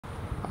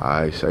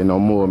Alright, say no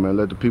more, man.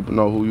 Let the people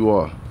know who you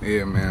are.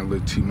 Yeah, man,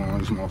 Lil T-Mo on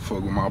this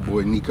motherfucker with my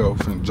boy Nico.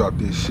 Finna drop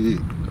this shit.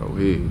 Go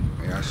ahead.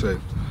 Yeah, I say,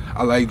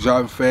 I like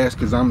driving fast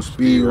cause I'm a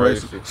speed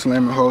racer.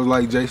 Slamming hoes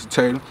like Jason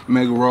Taylor,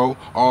 Mega Roll,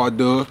 all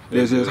dub.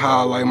 That's just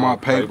how I like my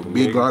paper.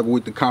 Big Glock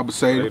with the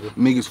compensator.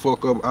 Niggas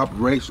fuck up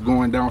operations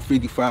going down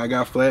 55.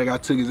 Got flag, I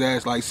took his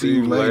ass like see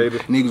you later.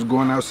 Niggas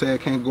going outside,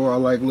 can't go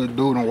out like little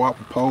dude on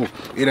Whopper pole.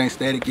 It ain't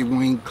static if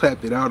we ain't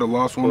clapped it out or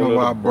lost one of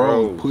our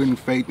bros. Putting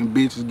faith in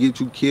bitches get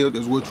you killed,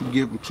 that's what you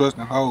get from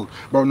trusting hoes.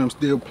 Bro, them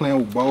still playing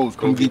with bows.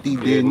 Come get these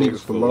dead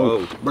niggas for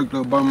low. Breaked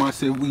up by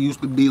myself, we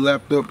used to be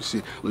lapped up and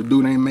shit. Little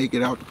dude ain't make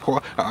it out the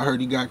car. I heard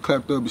he got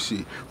clapped up and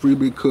shit. Free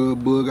big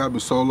cub bug, I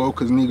been solo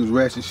cause niggas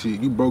ratchet shit.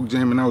 You broke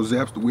jamming, I was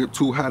zaps, the whip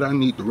too hot, I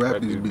need to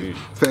rap this bitch.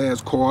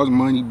 Fast cars,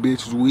 money,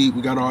 bitches, weed,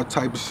 we got all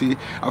type of shit.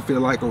 I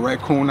feel like a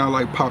raccoon, I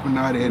like popping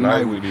out at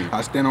night with it.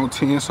 I stand on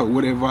 10, so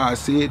whatever I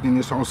said, then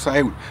it's on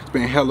sight with it.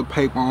 Spend hella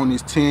paper on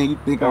this 10, you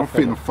think I'm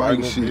finna fight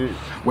and shit.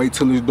 Wait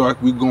till it's dark,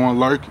 we going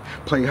lurking.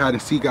 Play hide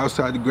and seek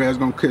outside the grass,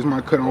 gonna catch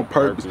my cut on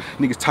purpose.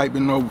 Niggas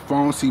typing over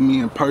phone, see me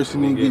in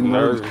person and get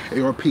nervous.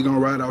 ARP gonna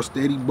ride out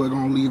steady, but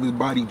gonna leave his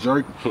body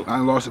jerking. I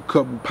lost a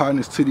couple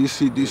partners to this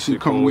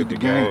shit come with the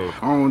game.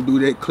 I don't do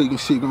that clicking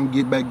shit, gonna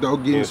get back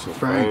dog, getting some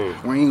fame.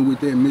 We ain't with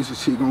that missing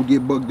shit, gonna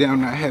get bucked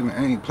down, not having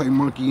aim. Play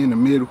monkey in the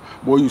middle,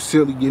 boy you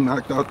silly, get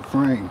knocked out the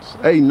frames.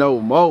 Hey, no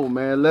more,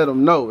 man. Let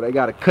them know they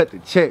gotta cut the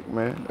check,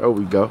 man. There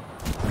we go.